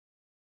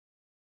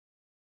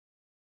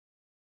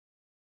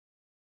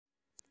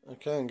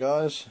Okay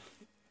guys,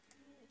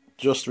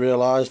 just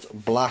realised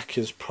black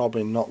is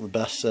probably not the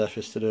best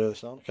surface to do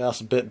this on. Okay, that's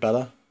a bit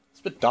better.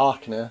 It's a bit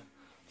dark in here.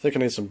 I think I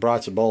need some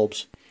brighter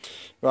bulbs.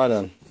 Right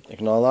then,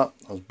 ignore that.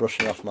 I was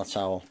brushing off my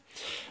towel.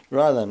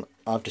 Right then,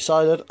 I've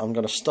decided I'm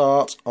going to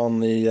start on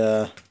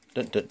the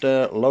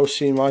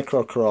Losi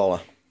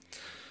microcrawler.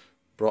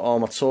 Brought all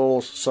my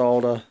tools,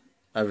 solder,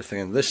 everything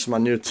in. This is my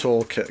new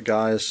toolkit,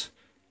 guys.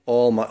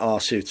 All my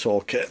RC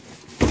toolkit.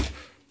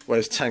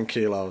 Weighs 10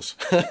 kilos.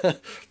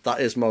 That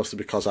is mostly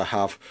because I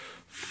have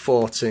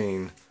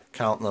 14,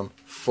 count them,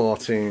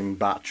 14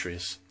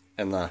 batteries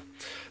in there.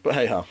 But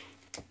hey ho.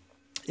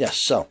 Yes,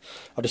 so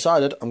I've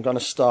decided I'm going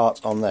to start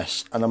on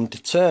this, and I'm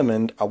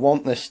determined I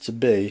want this to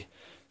be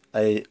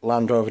a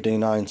Land Rover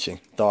D90,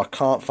 though I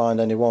can't find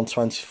any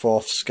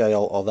 1/24th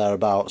scale or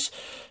thereabouts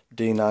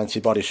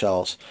D90 body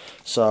shells.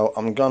 So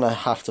I'm going to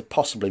have to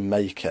possibly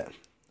make it.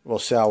 We'll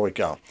see how we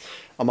go.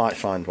 I might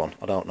find one,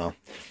 I don't know.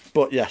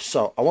 But yes,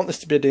 so I want this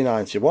to be a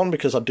D90. One,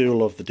 because I do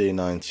love the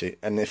D90,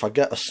 and if I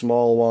get a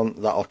small one,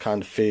 that'll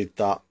kind of feed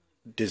that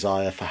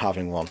desire for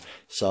having one.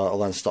 So it'll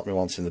then stop me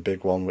wanting the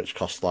big one, which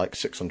costs like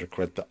 600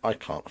 quid that I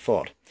can't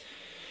afford.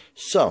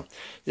 So,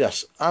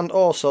 yes, and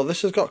also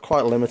this has got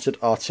quite limited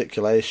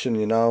articulation,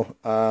 you know.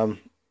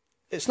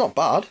 It's not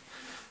bad,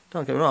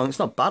 don't get me wrong, it's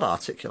not bad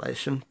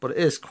articulation, but it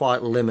is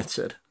quite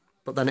limited.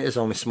 But then it is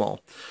only small.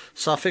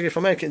 So I figure if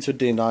I make it into a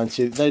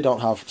D90, they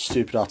don't have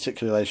stupid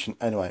articulation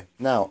anyway.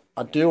 Now,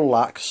 I do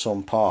lack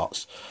some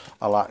parts.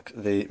 I lack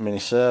the mini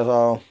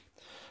servo.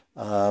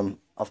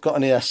 I've got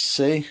an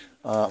ESC.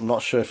 I'm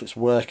not sure if it's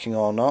working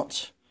or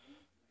not.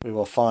 We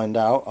will find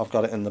out. I've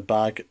got it in the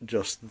bag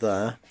just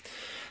there.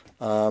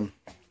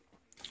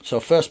 So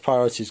first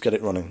priority is get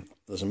it running.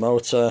 There's a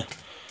motor.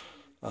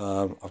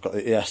 I've got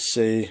the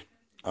ESC.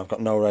 I've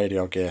got no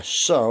radio gear.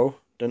 So,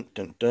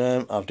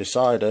 I've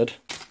decided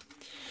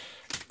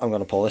I'm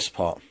going to pull this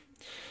apart.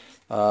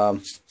 I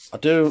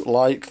do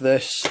like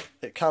this.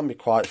 It can be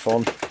quite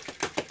fun.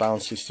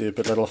 Bouncy,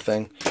 stupid little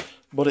thing.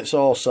 But it's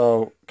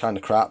also kind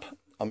of crap.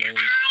 I mean,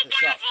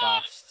 it's that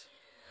fast.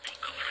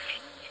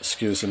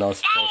 Excuse the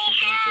notification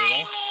coming through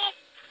there.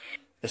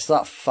 It's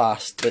that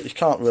fast that you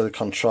can't really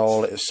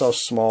control it. It's so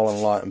small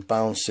and light and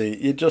bouncy.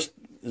 You just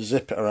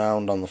zip it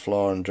around on the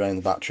floor and drain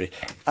the battery.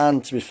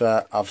 And to be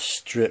fair, I've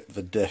stripped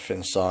the diff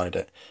inside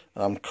it.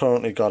 And I'm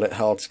currently got it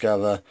held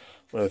together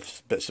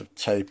with bits of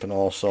tape and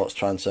all sorts,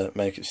 trying to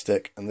make it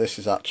stick, and this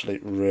is actually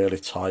really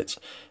tight,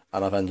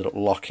 and I've ended up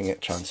locking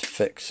it, trying to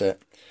fix it.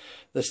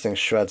 This thing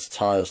shreds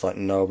tyres like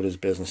nobody's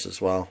business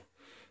as well.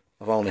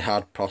 I've only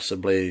had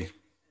possibly,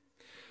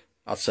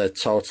 I'd say, a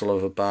total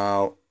of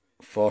about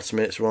 40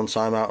 minutes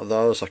runtime out of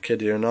those, I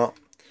kid you not.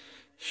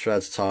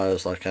 Shreds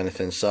tyres like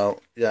anything. So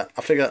yeah,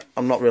 I figure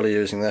I'm not really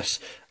using this,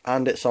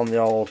 and it's on the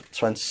old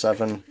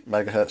 27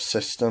 megahertz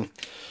system.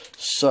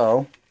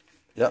 So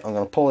yeah, I'm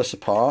going to pull this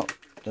apart.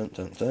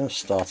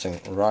 Starting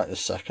right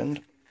this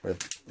second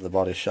with the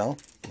body shell,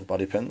 the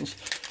body pins.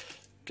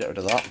 Get rid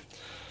of that.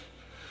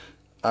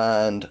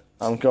 And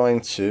I'm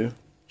going to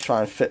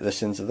try and fit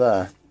this into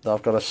there. Now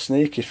I've got a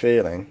sneaky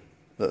feeling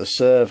that the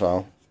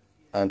servo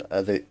and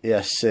the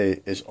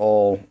ESC is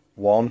all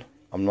one.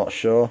 I'm not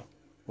sure.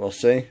 We'll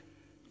see.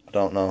 I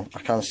don't know.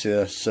 I can see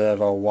a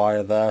servo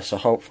wire there, so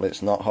hopefully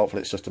it's not.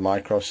 Hopefully it's just a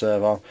micro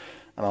servo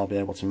and I'll be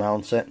able to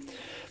mount it.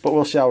 But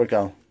we'll see how we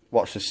go.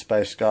 Watch this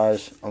space,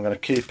 guys. I'm going to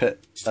keep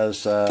it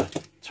as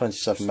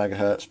 27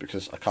 megahertz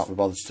because I can't be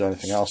bothered to do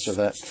anything else with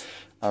it.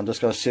 I'm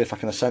just going to see if I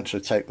can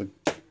essentially take the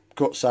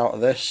guts out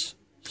of this,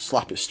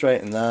 slap it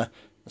straight in there,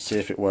 and see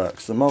if it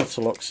works. The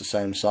motor looks the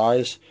same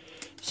size,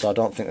 so I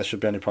don't think there should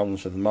be any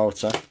problems with the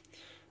motor.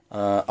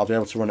 I'll be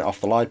able to run it off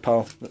the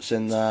LiPo that's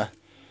in there.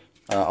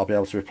 I'll be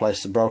able to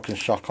replace the broken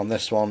shock on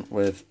this one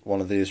with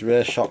one of these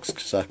rear shocks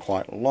because they're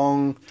quite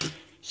long.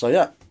 So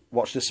yeah,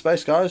 watch this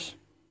space, guys.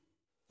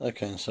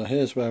 Okay, so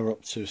here's where we're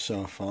up to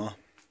so far.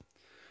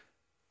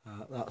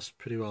 That's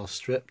pretty well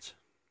stripped.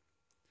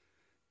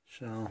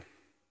 Shell,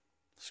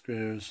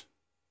 screws,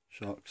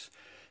 shocks.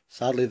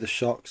 Sadly, the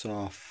shocks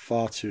are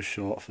far too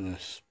short for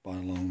this by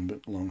a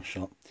long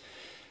shot.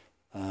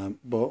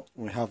 But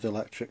we have the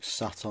electrics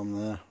sat on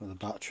there with a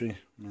battery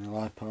and a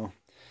LiPo.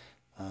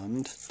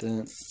 And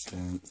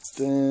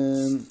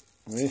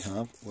we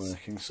have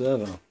working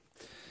servo.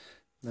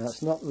 Now,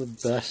 it's not the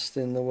best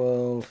in the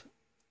world,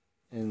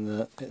 in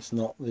that it's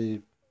not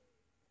the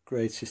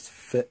greatest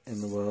fit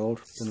in the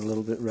world, been a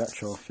little bit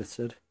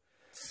retrofitted.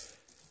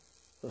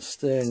 The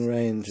steering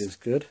range is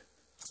good,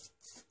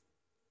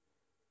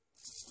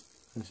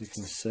 as you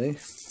can see.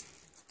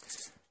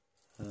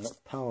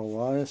 Power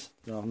wise,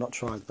 no, I've not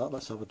tried that.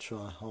 Let's have a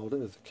try. Hold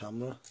it with the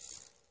camera.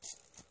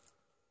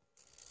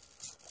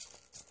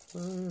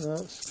 No,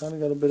 it's kind of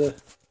got a bit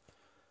of,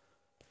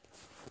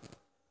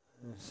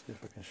 let's see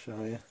if I can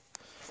show you.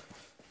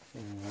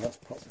 Let's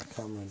pop the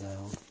camera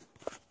down.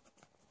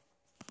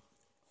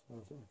 I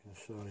think I can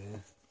show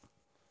you.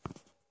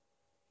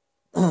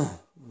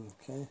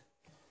 Okay,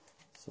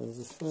 so there's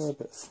a fair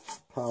bit of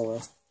power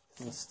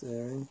in the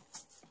steering.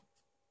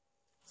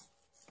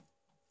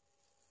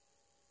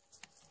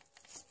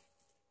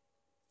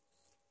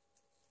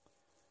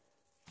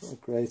 the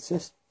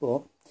greatest,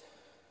 but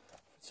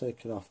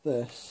take it off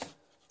this,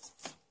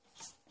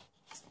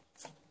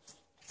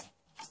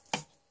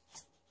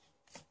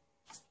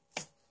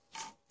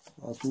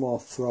 has more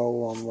throw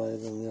one way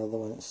than the other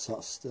when it's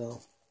sat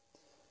still,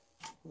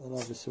 and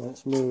obviously when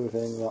it's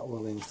moving that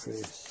will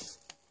increase.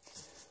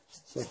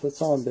 So for the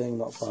time being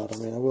not bad. I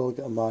mean, I will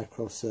get a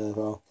micro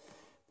servo,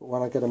 but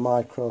when I get a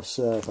micro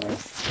servo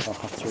I'll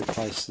have to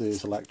replace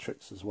these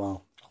electrics as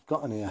well. I've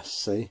got an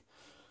ESC,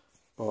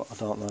 but I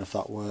don't know if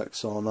that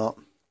works or not.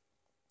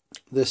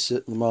 This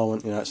at the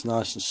moment, you know, it's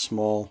nice and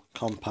small,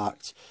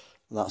 compact,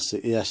 and that's the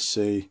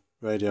ESC,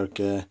 radio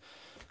gear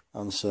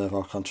and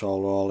servo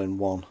controller all in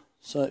one.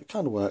 So it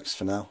kind of works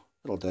for now,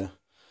 it'll do.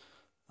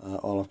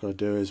 All I've got to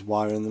do is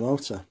wire in the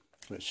motor,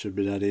 which should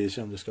be dead easy.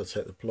 I'm just going to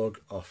take the plug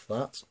off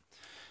that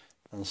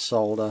and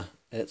solder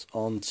it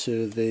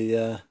onto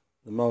the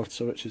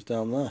motor, which is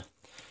down there.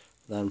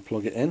 Then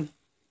plug it in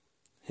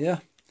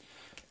here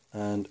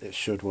and it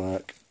should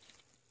work.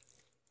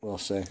 We'll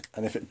see,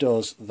 and if it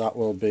does, that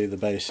will be the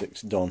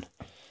basics done.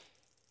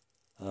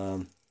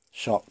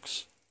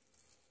 Shocks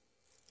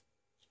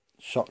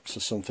are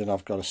something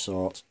I've got to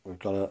sort. We've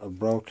got a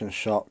broken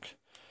shock,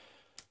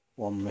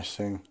 one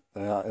missing.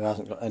 It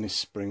hasn't got any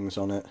springs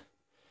on it,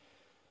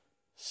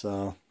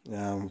 so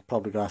yeah, I'm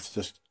probably going to have to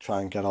just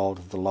try and get hold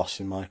of the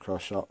Losi micro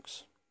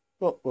shocks,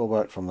 but we'll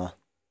work from there.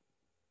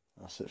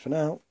 That's it for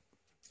now.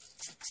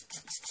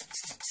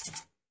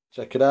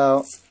 Check it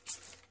out.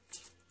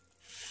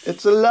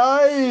 It's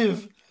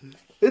alive!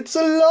 It's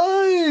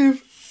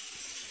alive!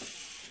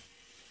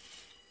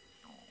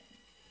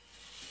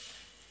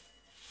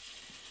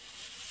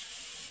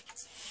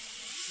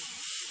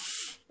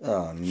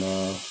 Oh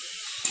no.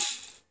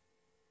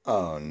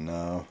 Oh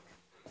no.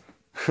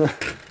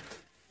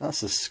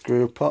 That's a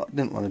screw pot.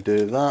 Didn't want to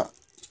do that.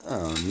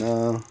 Oh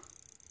no.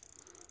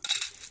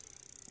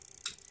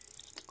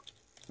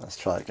 Let's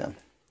try again.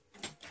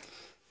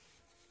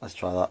 Let's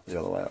try that the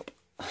other way up.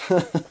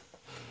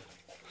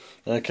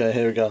 Okay,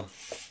 here we go.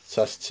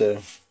 Test 2.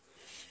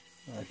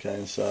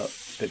 Okay, so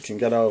it can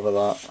get over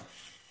that.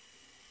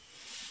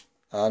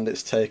 And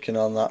it's taken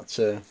on that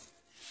too.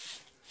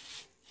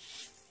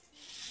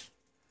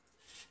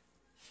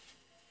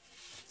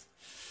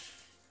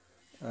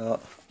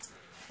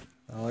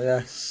 Oh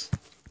yes.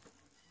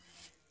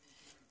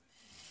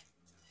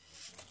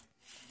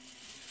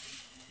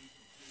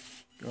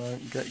 Go on,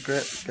 get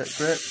grip, get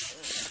grip.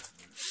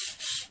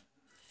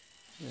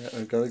 Yeah,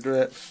 we've got a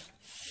grip.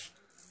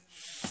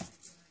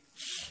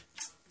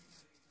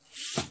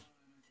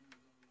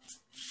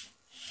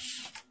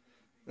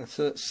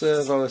 The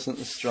servo isn't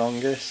the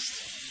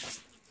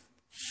strongest,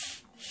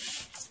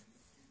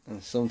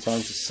 and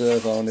sometimes the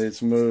servo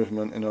needs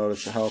movement in order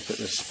to help it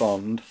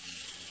respond.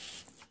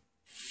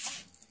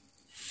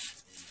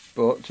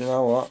 But do you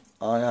know what?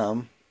 I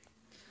am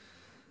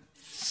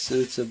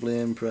suitably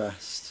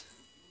impressed.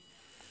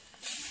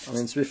 I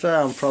mean, to be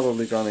fair, I'm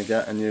probably going to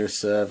get a new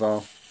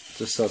servo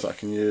just so that I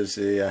can use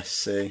the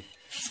ESC,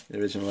 the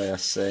original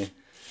ESC.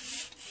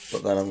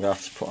 But then I'm going to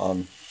have to put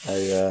on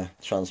a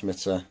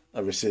transmitter,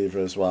 a receiver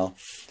as well.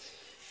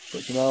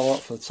 But you know what?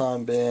 For the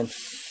time being,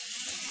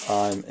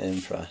 I'm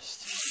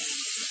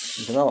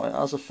impressed. You know what? It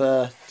has a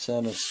fair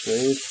turn of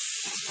speed.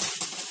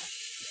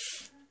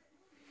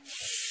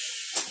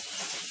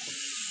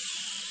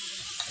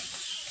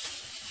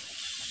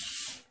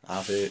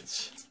 Have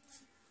it.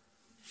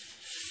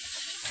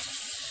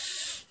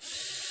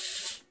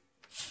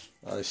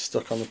 Oh, he's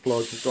stuck on the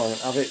plug. Go on,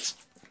 have it.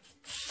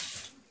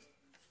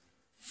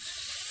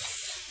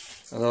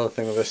 Another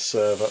thing with this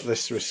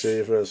this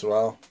receiver as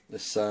well,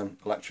 this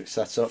electric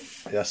setup,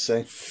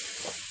 ESC,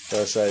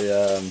 there's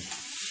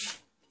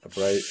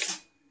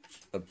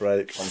a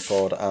brake on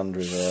forward and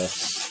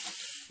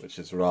reverse, which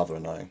is rather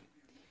annoying.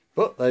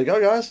 But there you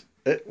go, guys.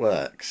 It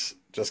works.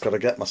 Just got to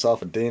get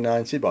myself a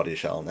D90 body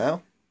shell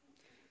now.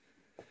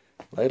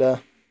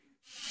 Later.